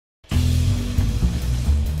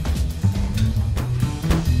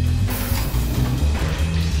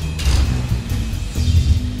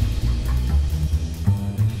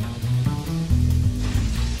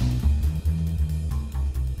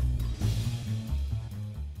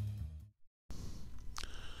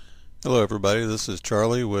Hello everybody, this is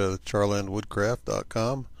Charlie with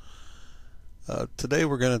charlandwoodcraft.com. Today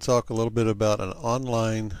we're going to talk a little bit about an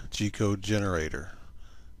online G-Code generator.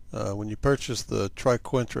 When you purchase the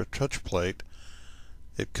Triquetra Touch Plate,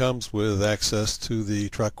 it comes with access to the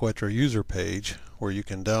Triquetra user page where you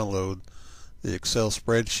can download the Excel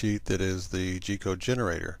spreadsheet that is the G-Code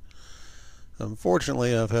generator.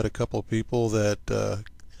 Unfortunately, I've had a couple of people that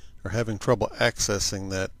are having trouble accessing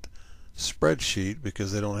that spreadsheet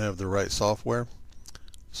because they don't have the right software.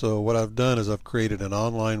 So what I've done is I've created an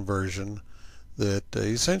online version that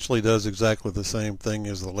essentially does exactly the same thing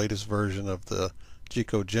as the latest version of the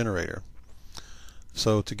G-Code generator.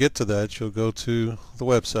 So to get to that, you'll go to the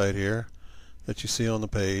website here that you see on the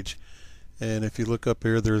page, and if you look up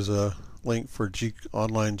here, there's a link for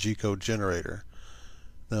online G-Code generator.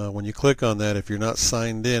 Now when you click on that, if you're not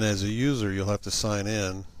signed in as a user, you'll have to sign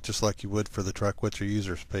in just like you would for the Triquetra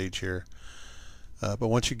Users page here. But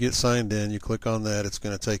once you get signed in, you click on that, it's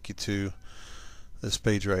going to take you to this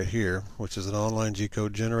page right here, which is an online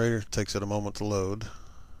G-Code generator. It takes it a moment to load.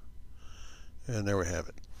 And there we have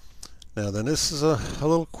it. Now then, this is a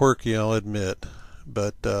little quirky, I'll admit,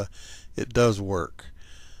 but it does work.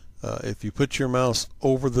 If you put your mouse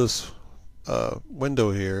over this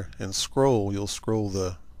window here and scroll, you'll scroll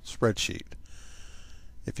the spreadsheet.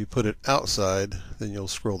 If you put it outside, then you'll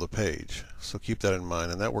scroll the page. So keep that in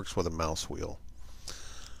mind, and that works with a mouse wheel.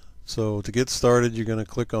 So to get started, you're going to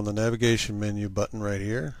click on the navigation menu button right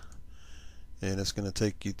here, and it's going to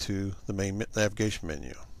take you to the main navigation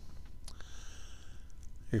menu.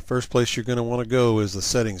 Your first place you're going to want to go is the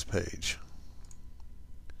settings page.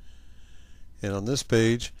 And on this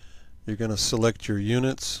page, you're going to select your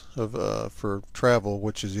units of for travel,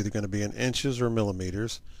 which is either going to be in inches or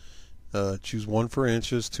millimeters. Choose 1 for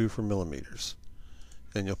inches, 2 for millimeters,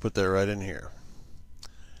 and you'll put that right in here.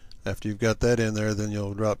 After you've got that in there, then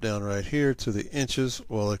you'll drop down right here to the inches.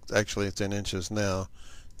 Well, actually it's in inches now.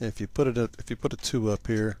 And if you put a 2 up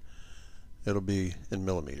here, it'll be in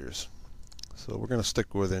millimeters. So we're going to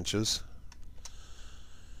stick with inches.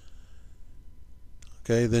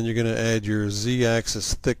 Okay, then you're going to add your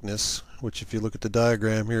z-axis thickness, which if you look at the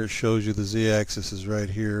diagram here, it shows you the z-axis is right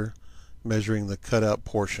here, measuring the cutout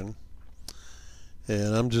portion.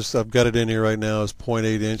 And I've got it in here right now as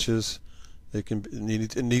 0.8 inches.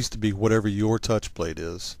 It needs to be whatever your touch plate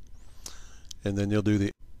is. And then you'll do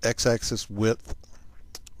the x-axis width,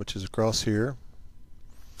 which is across here,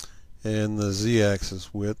 and the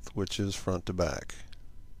z-axis width, which is front to back.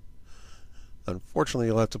 Unfortunately,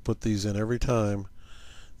 you'll have to put these in every time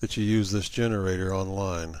that you use this generator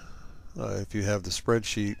online. If you have the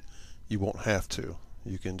spreadsheet, you won't have to.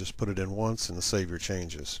 You can just put it in once and save your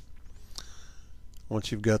changes.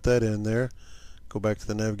 Once you've got that in there, go back to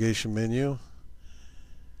the navigation menu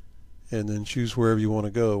and then choose wherever you want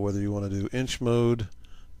to go, whether you want to do inch mode,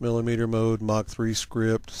 millimeter mode, Mach 3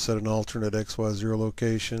 script, set an alternate XY0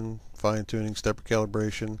 location, fine-tuning, step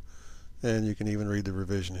calibration, and you can even read the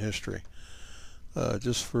revision history.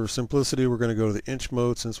 Just for simplicity, we're going to go to the inch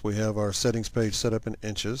mode since we have our settings page set up in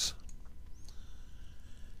inches.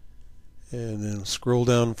 And then scroll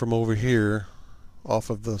down from over here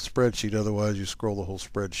off of the spreadsheet, otherwise you scroll the whole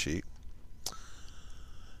spreadsheet.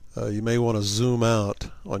 You may want to zoom out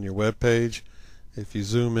on your web page. If you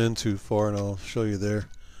zoom in too far, and I'll show you there,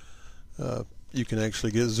 you can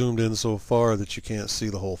actually get zoomed in so far that you can't see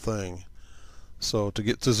the whole thing. So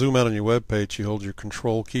to zoom out on your web page, you hold your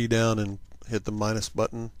control key down and hit the minus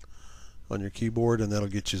button on your keyboard, and that'll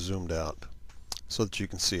get you zoomed out so that you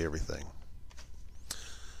can see everything.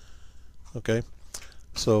 Okay,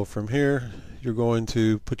 so from here you're going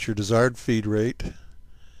to put your desired feed rate,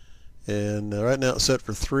 and right now it's set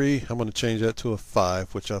for 3. I'm going to change that to a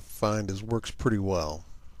 5, which I find works pretty well.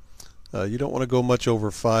 You don't want to go much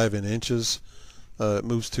over 5 in inches. It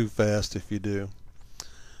moves too fast if you do.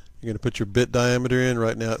 You're going to put your bit diameter in.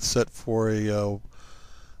 Right now it's set for a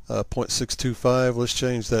 0.625. Let's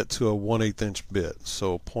change that to a 1/8 inch bit,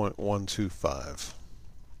 so 0.125.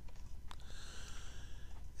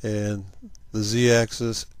 And the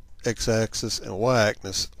z-axis, x-axis, and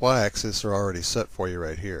y-axis are already set for you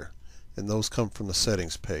right here, and those come from the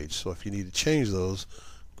settings page. So if you need to change those,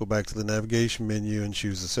 go back to the navigation menu and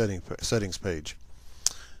choose the settings page.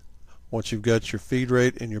 Once you've got your feed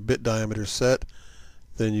rate and your bit diameter set,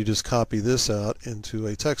 then you just copy this out into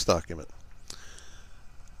a text document.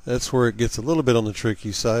 That's where it gets a little bit on the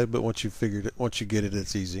tricky side, but once you get it,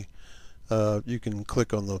 it's easy. You can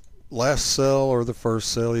click on the last cell or the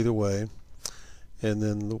first cell, either way, and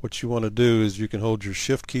then what you want to do is you can hold your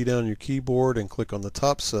shift key down on your keyboard and click on the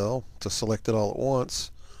top cell to select it all at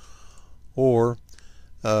once, or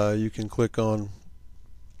you can click on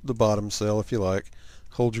the bottom cell if you like,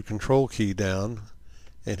 hold your control key down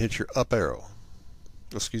and hit your up arrow.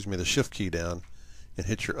 Excuse me, the shift key down and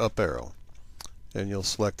hit your up arrow. And you'll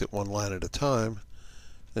select it one line at a time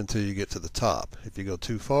until you get to the top. If you go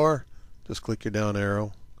too far, just click your down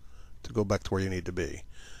arrow to go back to where you need to be.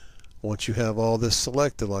 Once you have all this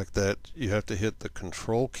selected like that, you have to hit the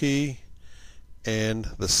control key and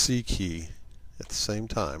the C key at the same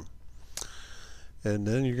time. And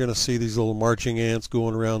then you're going to see these little marching ants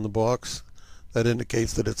going around the box. That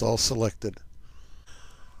indicates that it's all selected.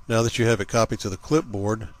 Now that you have it copied to the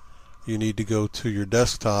clipboard, you need to go to your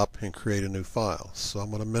desktop and create a new file. So I'm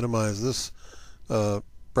going to minimize this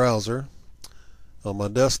browser. On my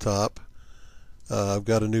desktop, I've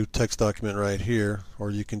got a new text document right here,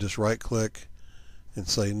 or you can just right click and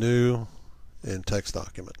say new and text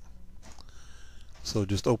document. So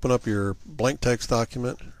just open up your blank text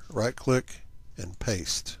document, right click and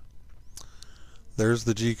paste. There's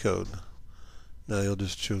the G-code. Now you'll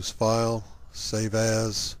just choose file, save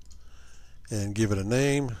as, and give it a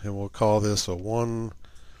name, and we'll call this a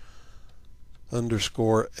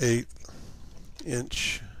 1_8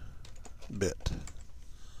 inch bit,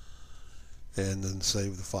 and then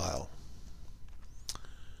save the file.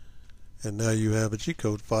 And now you have a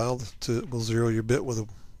G-code file that will zero your bit with a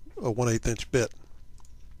 1/8 inch bit.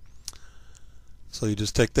 So you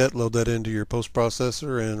just take that, load that into your post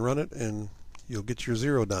processor and run it, and you'll get your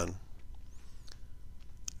zero done.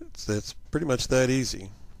 It's pretty much that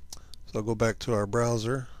easy. So I'll go back to our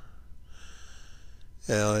browser.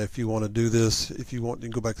 If you want to do this, you can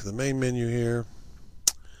go back to the main menu here,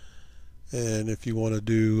 and if you want to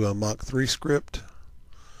do a Mach 3 script,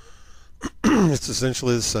 it's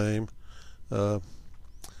essentially the same. The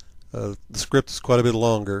script is quite a bit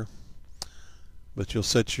longer, but you'll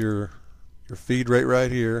set your feed rate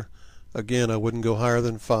right here. Again, I wouldn't go higher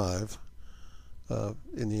than 5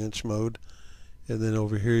 in the inch mode. And then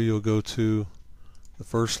over here you'll go to the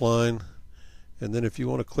first line, and then if you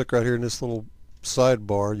want to click right here in this little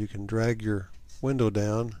sidebar, you can drag your window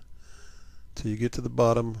down till you get to the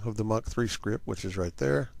bottom of the Mach 3 script, which is right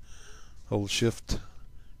there. Hold shift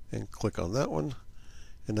and click on that one,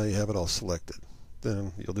 and now you have it all selected.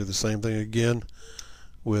 Then you'll do the same thing again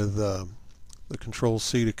with the control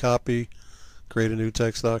C to copy, create a new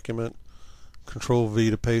text document, control V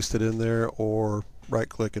to paste it in there, or right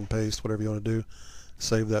click and paste, whatever you want to do.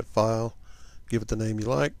 Save that file, give it the name you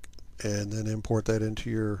like, and then import that into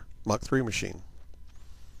your Mach 3 machine.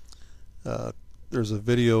 There's a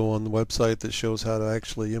video on the website that shows how to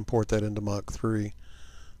actually import that into Mach 3,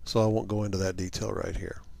 so I won't go into that detail right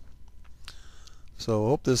here. So I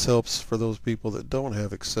hope this helps for those people that don't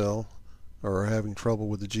have Excel or are having trouble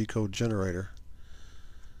with the G-code generator.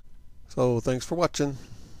 So thanks for watching.